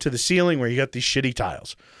stacked up to the ceiling where you got these shitty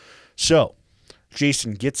tiles. So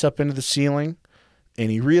Jason gets up into the ceiling, and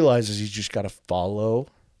he realizes he's just got to follow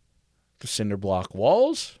the cinder block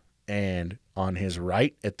walls, and on his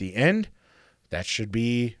right at the end, that should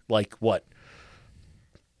be like, what,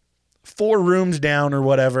 4 rooms down or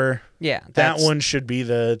whatever. Yeah. That one should be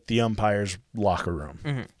the umpire's locker room.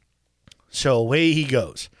 Mm-hmm. So away he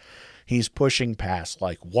goes. He's pushing past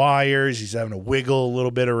like wires. He's having to wiggle a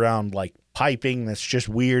little bit around like piping that's just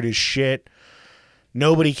weird as shit.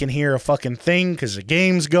 Nobody can hear a fucking thing because the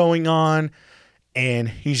game's going on, and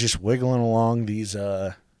he's just wiggling along these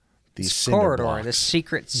cinder corridor, blocks. the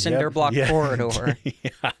secret cinder block corridor.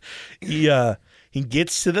 Yeah. He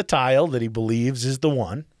gets to the tile that he believes is the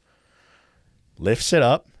one, lifts it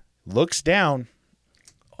up, looks down.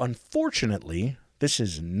 Unfortunately, this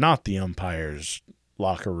is not the umpire's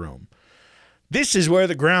locker room. This is where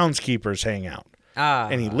the groundskeepers hang out.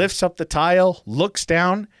 And he lifts up the tile, looks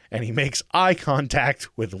down, and he makes eye contact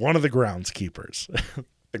with one of the groundskeepers.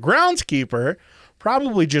 The groundskeeper,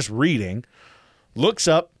 probably just reading, looks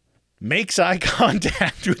up, makes eye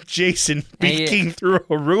contact with Jason peeking through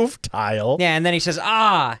a roof tile. Yeah, and then he says,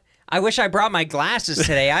 I wish I brought my glasses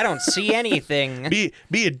today. I don't see anything.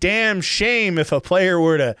 Be a damn shame if a player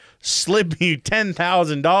were to slip me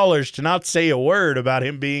 $10,000 to not say a word about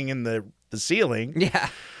him being in the ceiling. Yeah.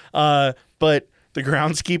 But the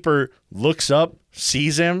groundskeeper looks up,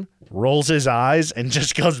 sees him, rolls his eyes, and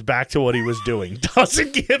just goes back to what he was doing.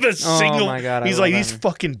 Doesn't give a single... Oh, my God. He's like, these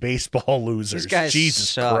fucking baseball losers. These guys Jesus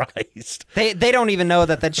suck. Christ. They don't even know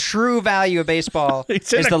that the true value of baseball is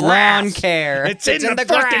the grass. lawn care. It's in the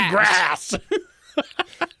fucking grass.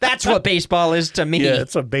 That's what baseball is to me. Yeah,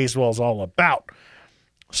 that's what baseball's all about.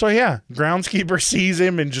 So, yeah, groundskeeper sees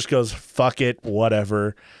him and just goes, fuck it,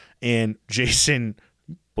 whatever. And Jason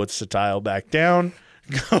puts the tile back down,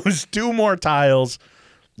 goes 2 more tiles,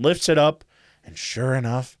 lifts it up, and sure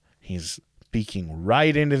enough, he's peeking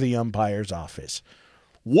right into the umpire's office.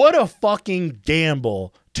 What a fucking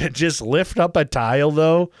gamble to just lift up a tile,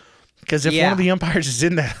 though. Because if one of the umpires is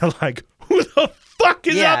in there, like, who the fuck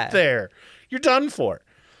is up there? You're done for.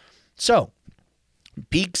 So,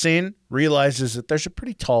 peeks in, realizes that there's a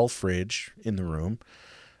pretty tall fridge in the room,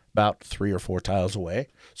 about 3 or 4 tiles away.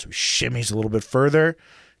 So he shimmies a little bit further,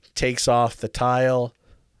 takes off the tile,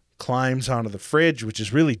 climbs onto the fridge, which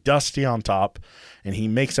is really dusty on top, and he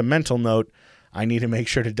makes a mental note, I need to make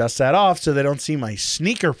sure to dust that off so they don't see my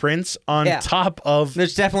sneaker prints on top of...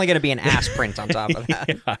 There's definitely going to be an ass print on top of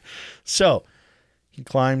that. Yeah. So he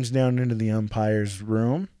climbs down into the umpire's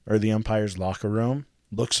room, or the umpire's locker room,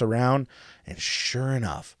 looks around, and sure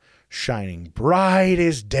enough, shining bright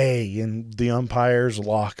as day in the umpire's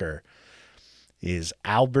locker is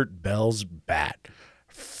Albert Belle's bat.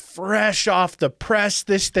 Fresh off the press.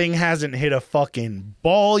 This thing hasn't hit a fucking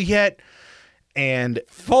ball yet. And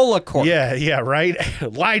full of cork. Yeah, right?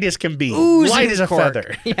 Light as can be. Oozing light as a cork.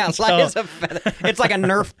 feather. Yeah, light as a feather. It's like a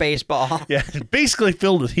Nerf baseball. Yeah, basically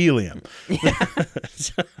filled with helium. Yeah.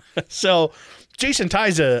 So Jason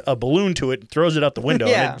ties a balloon to it and throws it out the window,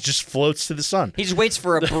 and it just floats to the sun. He just waits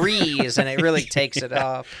for a breeze, and it really takes it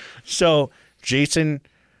off. So Jason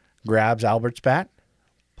grabs Albert's bat,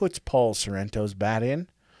 puts Paul Sorrento's bat in,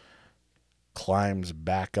 climbs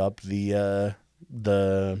back up the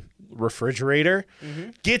refrigerator,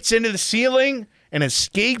 gets into the ceiling, and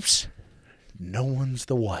escapes. No one's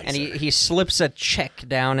the wiser. And he slips a check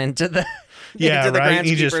down into the Yeah, into the right?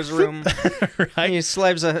 He groundskeeper's room. Right? He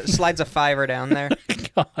slides a $5 down there.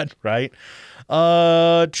 God, right?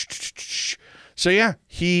 So yeah,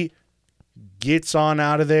 he gets on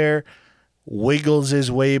out of there, wiggles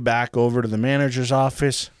his way back over to the manager's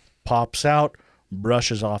office, pops out,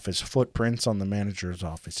 brushes off his footprints on the manager's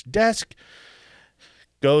office desk,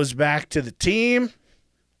 goes back to the team,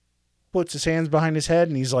 puts his hands behind his head,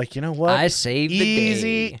 and he's like, you know what? I saved the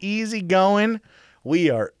day. Easy going.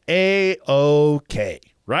 We are A-OK,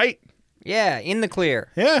 right? Yeah, in the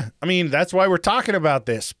clear. Yeah, I mean, that's why we're talking about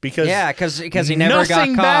this, because because he never got caught.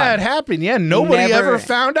 Nothing bad happened. Yeah, nobody ever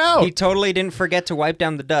found out. He totally didn't forget to wipe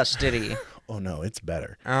down the dust, did he? Oh, no, it's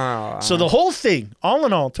better. Oh. So the whole thing, all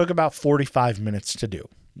in all, took about 45 minutes to do.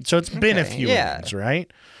 So it's been a few rounds,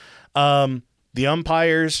 right? The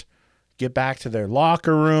umpires get back to their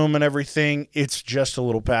locker room and everything. It's just a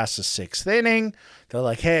little past the 6th inning. They're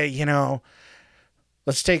like, hey,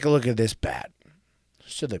 let's take a look at this bat.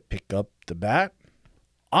 So they pick up the bat.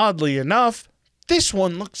 Oddly enough, this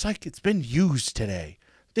one looks like it's been used today.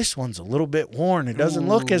 This one's a little bit worn. It doesn't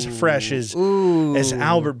look as fresh as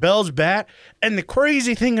Albert Belle's bat. And the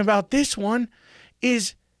crazy thing about this one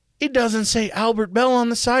is it doesn't say Albert Belle on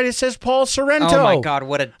the side. It says Paul Sorrento. Oh, my God.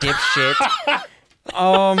 What a dipshit.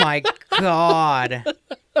 Oh, my God.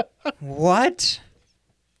 What?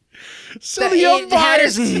 So the umpires, it had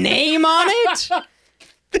his name on it?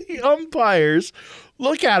 The umpires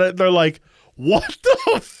look at it. They're like, what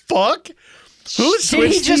the fuck? Who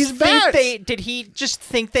switched these bats? Did he just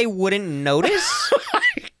think they wouldn't notice? I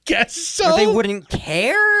guess so. Or they wouldn't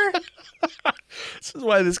care? This is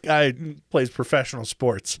why this guy plays professional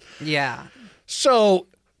sports. Yeah. So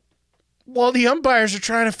while the umpires are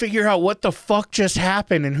trying to figure out what the fuck just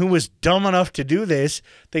happened and who was dumb enough to do this,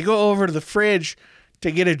 they go over to the fridge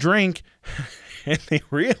to get a drink, and they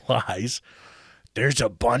realize there's a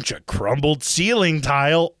bunch of crumbled ceiling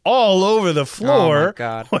tile all over the floor. Oh my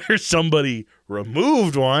God. Where somebody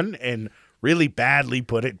removed one and really badly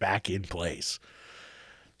put it back in place.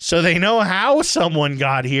 So they know how someone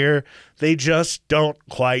got here. They just don't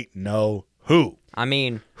quite know who. I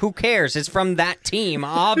mean, who cares? It's from that team,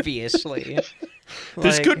 obviously.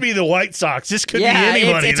 This could be the White Sox. This could be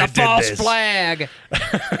anybody it's that a false did this. flag.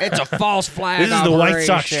 It's a false flag. This is the White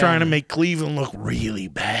Sox operation. trying to make Cleveland look really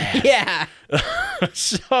bad. Yeah.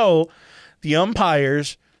 So the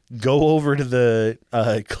umpires go over to the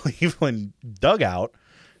Cleveland dugout,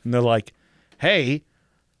 and they're like, hey,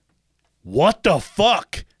 what the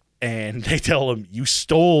fuck? And they tell him, you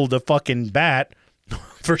stole the fucking bat.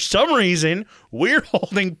 For some reason, we're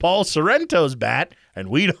holding Paul Sorrento's bat, and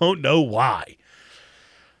we don't know why.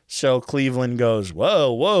 So Cleveland goes,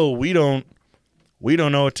 whoa, we don't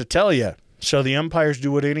know what to tell you. So the umpires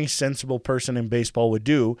do what any sensible person in baseball would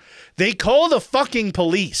do. They call the fucking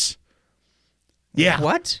police. Yeah.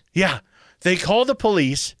 What? Yeah. They call the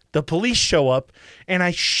police. The police show up, and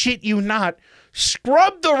I shit you not,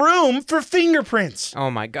 scrub the room for fingerprints.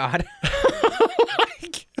 Oh, my God.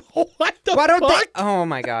 What the Why don't fuck? they? Oh,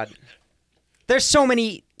 my God. There's so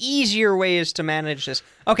many easier ways to manage this.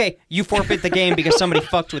 Okay, you forfeit the game because somebody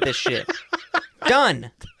fucked with this shit.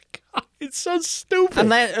 Done. It's so stupid.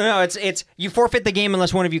 It's you forfeit the game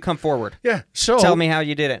unless one of you come forward. Yeah. So Tell me how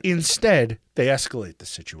you did it. Instead, they escalate the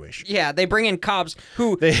situation. Yeah, they bring in cops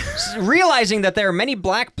who, realizing that there are many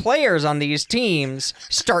black players on these teams,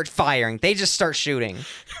 start firing. They just start shooting.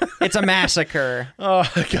 It's a massacre. Oh,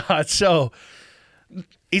 God. So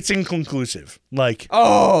it's inconclusive. Like,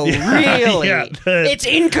 oh, really? Yeah, it's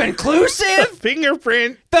inconclusive?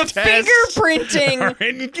 Fingerprint The tests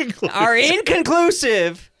fingerprinting are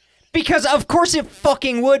inconclusive. Because of course it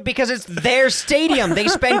fucking would, because it's their stadium. They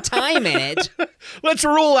spend time in it. Let's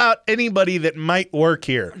rule out anybody that might work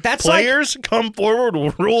here. That's Players, come forward.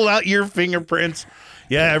 We'll rule out your fingerprints.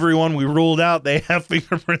 Yeah, everyone we ruled out, they have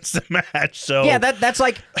fingerprints to match. So yeah, that's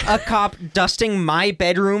like a cop dusting my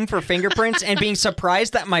bedroom for fingerprints and being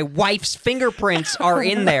surprised that my wife's fingerprints are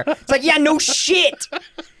in there. It's like, yeah, no shit.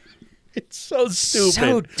 It's so stupid.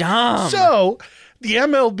 So dumb. So the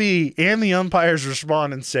MLB and the umpires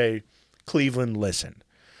respond and say, Cleveland, listen,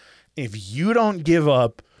 if you don't give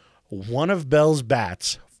up one of Belle's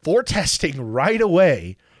bats for testing right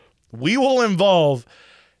away, we will involve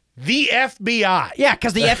the FBI. Yeah,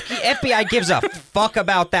 because the FBI gives a fuck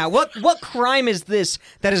about that. What crime is this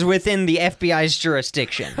that is within the FBI's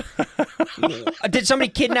jurisdiction? Did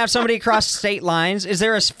somebody kidnap somebody across state lines? Is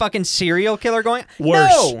there a fucking serial killer going?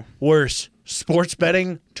 Worse. No. Worse. Sports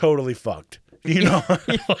betting, totally fucked. You know,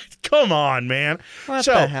 come on, man. What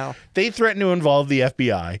so the hell? they threaten to involve the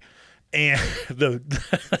FBI and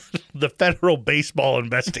the Federal Baseball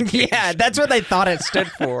Investigation. Yeah, that's what they thought it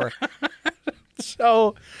stood for.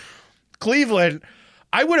 So Cleveland,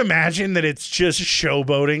 I would imagine that it's just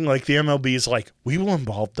showboating. Like the MLB is like, we will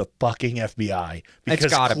involve the fucking FBI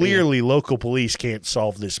because clearly local police can't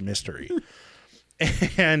solve this mystery.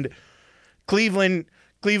 And Cleveland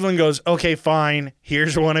goes, okay, fine.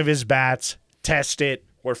 Here's one of his bats. Test it.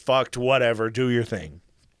 We're fucked. Whatever. Do your thing.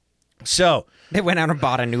 So they went out and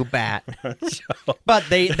bought a new bat, but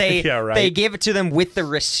they Yeah, right. they gave it to them with the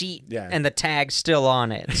receipt Yeah. and the tag still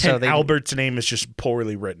on it. So and they, Albert's name is just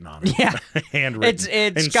poorly written on it. Yeah. Handwritten.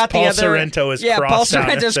 It's and got Paul the other Sorrento is Paul crossed out.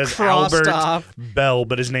 It Sorrento's says crossed Albert off. Belle,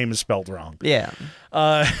 but his name is spelled wrong. Yeah,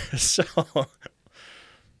 So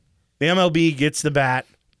the MLB gets the bat.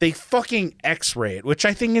 They fucking X-ray it, which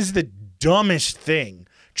I think is the dumbest thing.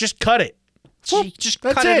 Just cut it. just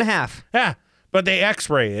That's cut it in half. Yeah, but they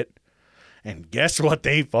X-ray it, and guess what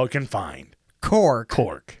they fucking find?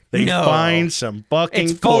 Cork. They No. find some fucking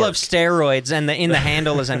It's full cork. of steroids, and in the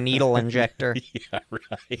handle is a needle injector. Yeah,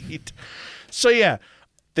 right. So yeah,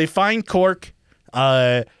 they find cork.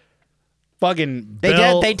 Fucking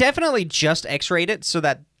Belle. They definitely just X-rayed it so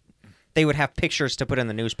that they would have pictures to put in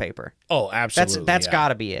the newspaper. Oh, absolutely. That's yeah. got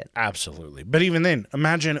to be it. Absolutely. But even then,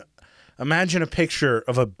 imagine a picture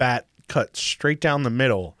of a bat cut straight down the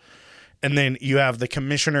middle, and then you have the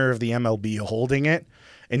commissioner of the MLB holding it,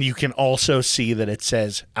 and you can also see that it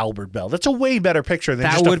says Albert Belle. That's a way better picture than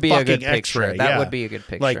That just would a be a fucking good picture. X-ray. That Yeah. would be a good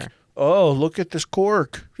picture. Like, oh, look at this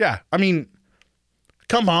cork. Yeah, I mean,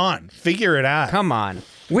 come on, figure it out. Come on.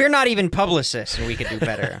 We're not even publicists, and we could do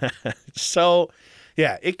better. So,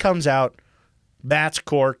 yeah, it comes out. Bat's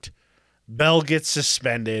corked. Belle gets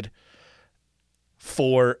suspended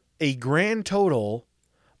for a grand total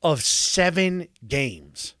of 7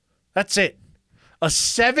 games. That's it. A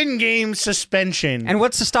 7-game suspension. And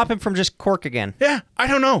what's to stop him from just cork again? Yeah, I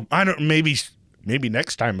don't know. Maybe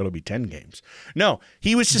next time it'll be 10 games. No,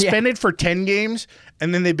 he was suspended for 10 games,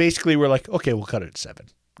 and then they basically were like, okay, we'll cut it at 7.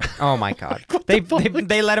 Oh my God! They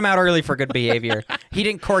let him out early for good behavior. He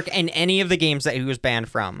didn't cork in any of the games that he was banned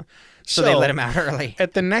from, so they let him out early.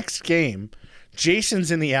 At the next game, Jason's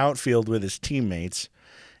in the outfield with his teammates,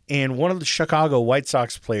 and one of the Chicago White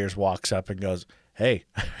Sox players walks up and goes, "Hey,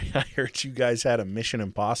 I heard you guys had a Mission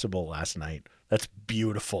Impossible last night. That's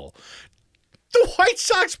beautiful." The White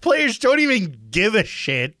Sox players don't even give a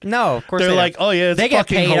shit. No, of course They're they like, don't. "Oh yeah, it's They get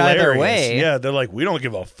fucking paid hilarious." either way. Yeah, they're like, "We don't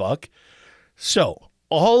give a fuck." So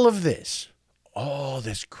all of this, all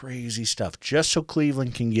this crazy stuff, just so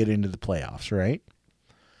Cleveland can get into the playoffs, right?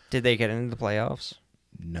 Did they get into the playoffs?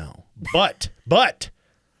 No. But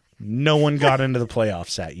no one got into the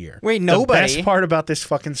playoffs that year. Wait, nobody? The best part about this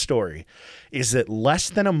fucking story is that less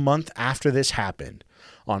than a month after this happened,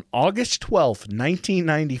 on August 12th,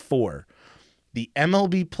 1994, the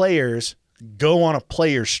MLB players go on a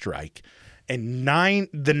player strike, and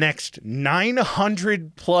the next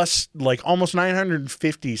 900 plus, like almost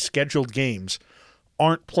 950 scheduled games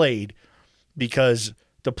aren't played because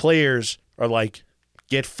the players are like,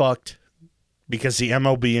 get fucked, because the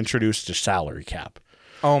MLB introduced a salary cap.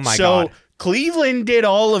 Oh my God! So Cleveland did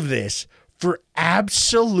all of this for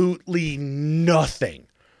absolutely nothing.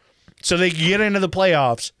 So they get into the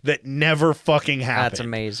playoffs that never fucking happened. That's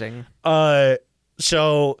amazing.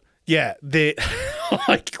 So yeah, they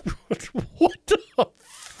like what the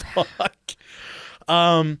fuck?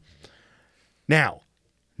 Now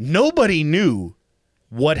nobody knew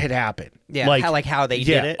what had happened. Yeah, how they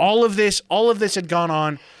did it. All of this had gone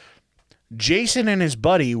on. Jason and his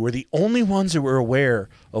buddy were the only ones that were aware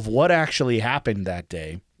of what actually happened that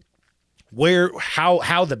day.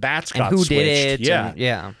 How the bats got And who switched. did it? Yeah.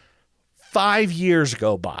 Yeah. 5 years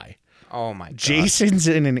go by. Oh my God! Jason's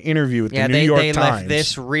in an interview with the New York Times. They left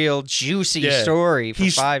this real juicy story for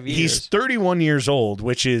 5 years. He's 31 years old,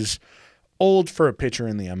 which is old for a pitcher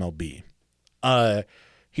in the MLB.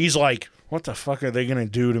 He's like, what the fuck are they going to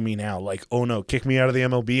do to me now? Like, oh no, kick me out of the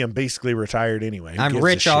MLB. I'm basically retired anyway. Who I'm gives a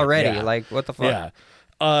rich shit? already. Yeah. Like, what the fuck?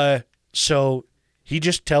 Yeah. So he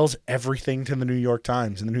just tells everything to the New York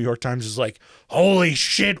Times, and the New York Times is like, holy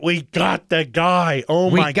shit, we got the guy. Oh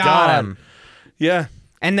my God. We got him. Yeah.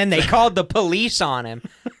 And then they called the police on him.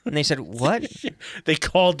 And they said, what? They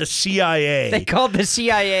called the CIA. They called the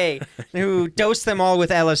CIA, who dosed them all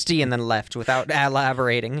with LSD and then left without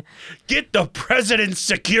elaborating. Get the president's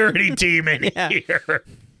security team in Yeah. here.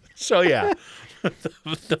 So, yeah.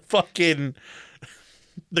 the fucking...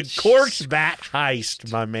 The Corked bat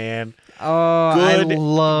heist, my man. Oh, Good I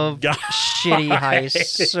love God. shitty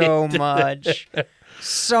heists so much.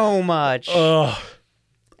 so much. I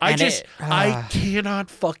And I cannot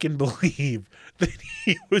fucking believe that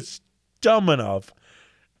he was dumb enough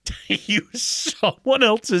to use someone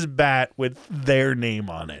else's bat with their name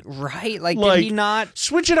on it. Right? Like, did he not?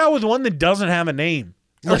 Switch it out with one that doesn't have a name.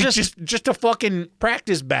 Or Like just a fucking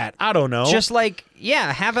practice bat. I don't know. Just like,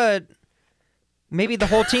 yeah, have a... Maybe the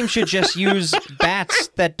whole team should just use bats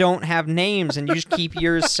that don't have names and you just keep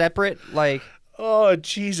yours separate. Like, oh,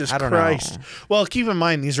 Jesus I don't Christ. know. Well, keep in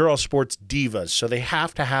mind, these are all sports divas, so they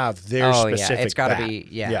have to have their specific yeah, it's got to bat. be,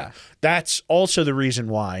 yeah. That's also the reason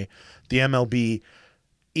why the MLB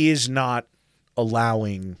is not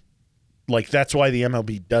allowing, like, that's why the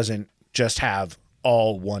MLB doesn't just have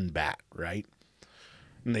all one bat, right?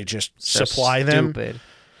 And they just So supply them. stupid.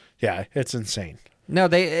 Yeah, it's insane. No,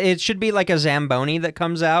 it should be like a Zamboni that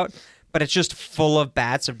comes out, but it's just full of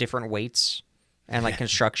bats of different weights and like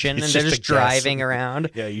construction, It's and they're just just a guess. driving around.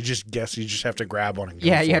 Yeah, you just guess. You just have to grab one and go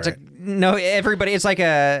Yeah, for you have it. to. No, everybody. It's like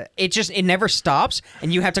it never stops,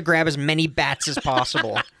 and you have to grab as many bats as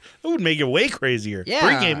possible. It would make it way crazier. Yeah.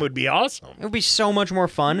 Pre-game would be awesome. It would be so much more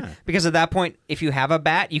fun because at that point, if you have a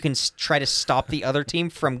bat, you can try to stop the other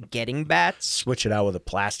team from getting bats. Switch it out with a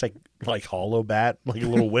plastic, like, hollow bat, like a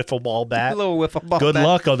little wiffle ball bat. A little wiffle ball. Good bat.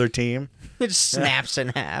 luck, other team. It just snaps in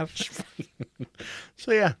half.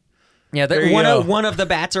 So, yeah. Yeah, There you one go. of the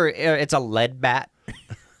bats it's a lead bat.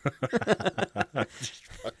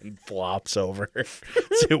 Fucking flops over.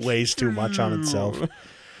 It weighs too much on itself.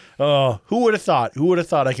 Oh, who would have thought? Who would have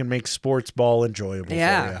thought I can make sports ball enjoyable for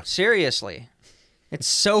Yeah, you? seriously. It's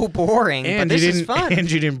so boring, And but this you is didn't, fun.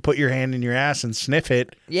 and you didn't put your hand in your ass and sniff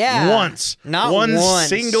it. Yeah. once, Not one once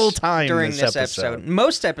single time during this this episode.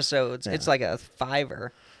 Most episodes, it's like a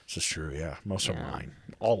 5-er. This is true. Yeah, most of mine,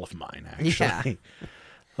 all of mine, actually. Yeah.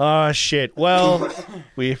 Oh, shit. Well,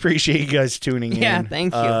 we appreciate you guys tuning in. Yeah,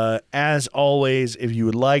 thank you. As always, if you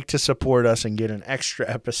would like to support us and get an extra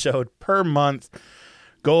episode per month,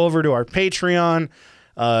 go over to our Patreon,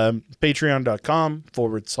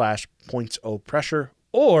 patreon.com/points-o-pressure,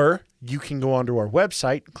 or you can go onto our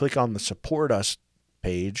website, click on the Support Us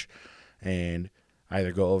page, and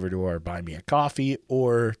either go over to our Buy Me a Coffee,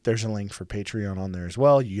 or there's a link for Patreon on there as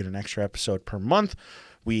well. You get an extra episode per month.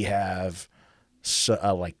 We have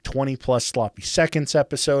like 20 plus Sloppy Seconds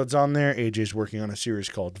episodes on there. AJ's working on a series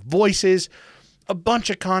called Voices. A bunch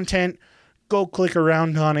of content. Go click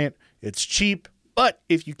around on it. It's cheap, but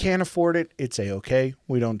if you can't afford it, it's a-okay.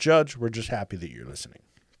 We don't judge. We're just happy that you're listening.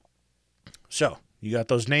 So, you got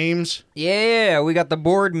those names? Yeah, we got the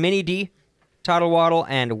board, Mini D, Toddle Waddle,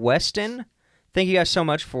 and Weston. Thank you guys so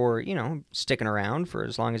much for, sticking around for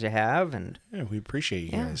as long as you have. And Yeah, we appreciate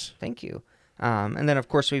you guys. Thank you. And then, of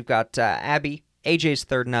course, we've got Abby, AJ's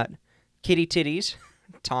Third Nut, Kitty Titties,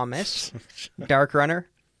 Thomas, Dark Runner,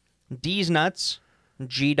 D's Nuts,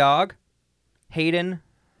 G-Dog, Hayden,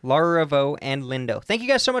 Laura Revo, and Lindo. Thank you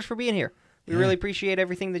guys so much for being here. We really appreciate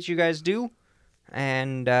everything that you guys do.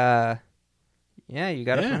 And, you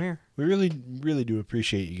got it from here. We really, really do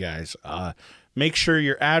appreciate you guys. Make sure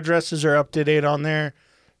your addresses are up to date on there.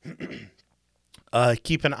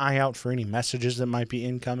 Keep an eye out for any messages that might be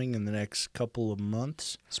incoming in the next couple of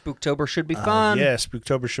months. Spooktober should be fun. Yeah,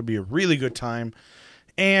 Spooktober should be a really good time.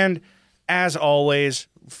 And as always,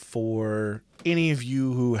 for any of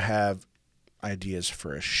you who have ideas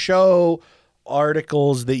for a show,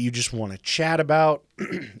 articles that you just want to chat about,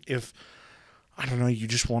 if, I don't know, you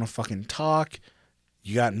just want to fucking talk,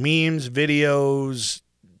 you got memes, videos,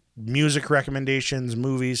 music recommendations,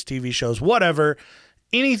 movies, TV shows, whatever,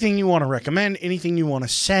 anything you want to recommend, anything you want to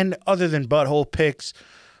send other than butthole pics,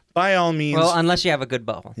 by all means. Well, unless you have a good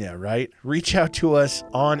butthole. Yeah, right? Reach out to us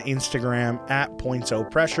on Instagram at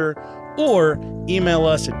pointsopressure or email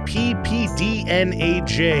us at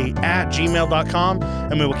ppdnaj@gmail.com,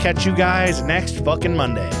 and we will catch you guys next fucking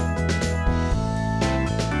Monday.